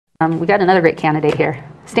We got another great candidate here.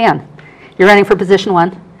 Stan, you're running for position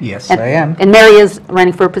 1. Yes, I am. And Mary is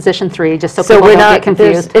running for position 3, just so people we're don't not get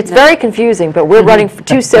confused. It's very confusing, but we're running for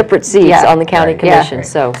 2 separate seats on the county commission. Right.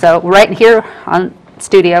 So right here on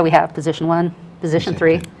studio, we have position 1, position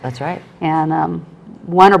 3. that's right. And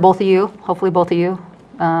one or both of you, hopefully both of you,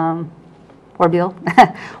 or Bill,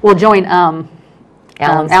 will join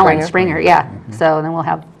Alan Springer. Yeah. So then we'll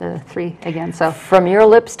have the 3 again. So From your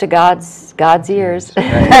lips to God's ears. all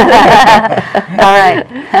right.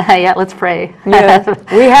 Yeah, let's pray. Yeah,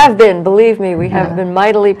 we have been, believe me, we have been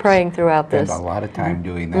mightily praying throughout this. Spend a lot of time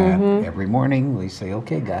doing that. Every morning we say,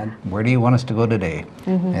 okay, God, where do you want us to go today?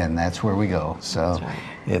 And that's where we go. So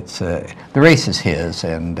it's the race is His,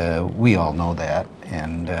 and we all know that.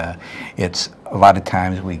 And it's a lot of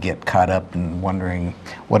times we get caught up in wondering,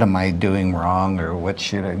 what am I doing wrong, or what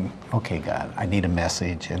should I? Okay, God, I need a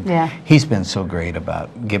message, and He's been so great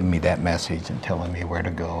about giving me that message and telling me where to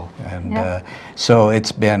go. And so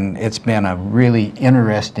it's been a really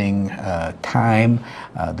interesting time.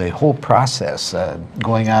 The whole process,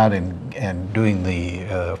 going out and doing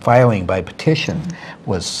the filing by petition,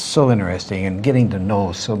 was so interesting, and getting to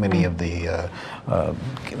know so many of the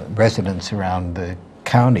residents around the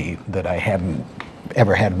county that I hadn't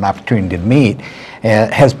ever had an opportunity to meet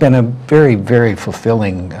has been a very, very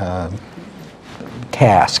fulfilling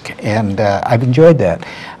task, and I've enjoyed that.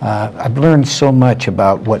 I've learned so much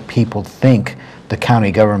about what people think the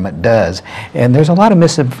county government does, and there's a lot of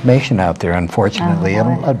misinformation out there, unfortunately.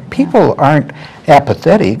 And people aren't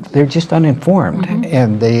apathetic; they're just uninformed,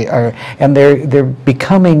 and they're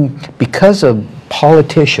becoming, because of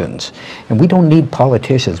politicians, and we don't need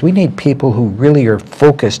politicians. We need people who really are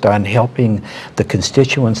focused on helping the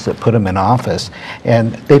constituents that put them in office,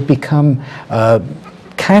 and they've become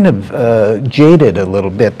kind of jaded a little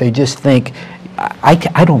bit. They just think,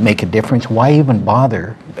 I don't make a difference. Why even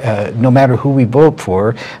bother? No matter who we vote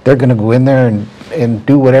for, they're going to go in there and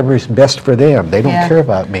do whatever is best for them. They don't care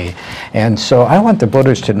about me. And so I want the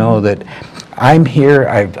voters to know that I'm here.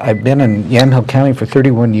 I've been in Yamhill County for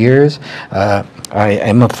 31 years. I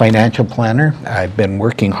am a financial planner. I've been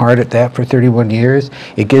working hard at that for 31 years.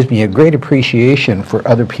 It gives me a great appreciation for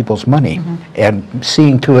other people's money and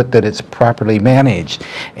seeing to it that it's properly managed.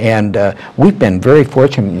 And we've been very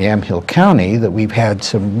fortunate in Yamhill County that we've had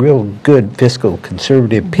some real good fiscal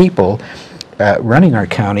conservative people running our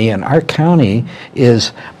county, and our county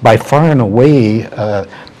is by far and away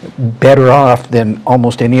better off than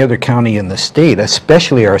almost any other county in the state,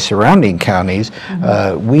 especially our surrounding counties.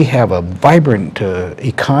 We have a vibrant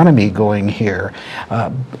economy going here,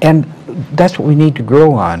 and that's what we need to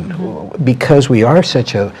grow on. Because we are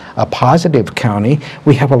such a positive county,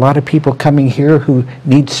 we have a lot of people coming here who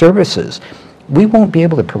need services. We won't be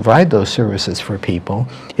able to provide those services for people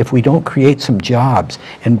if we don't create some jobs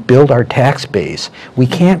and build our tax base. We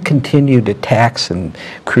can't continue to tax and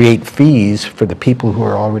create fees for the people who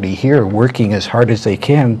are already here working as hard as they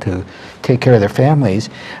can to take care of their families.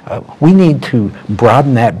 We need to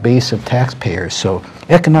broaden that base of taxpayers. So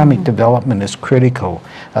economic development is critical.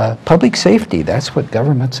 Public safety, that's what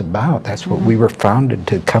government's about. That's what we were founded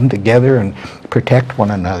to come together and protect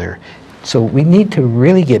one another. So we need to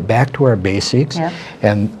really get back to our basics,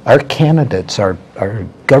 and our candidates, our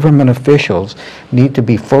government officials, need to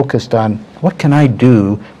be focused on what can I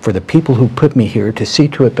do for the people who put me here to see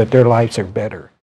to it that their lives are better.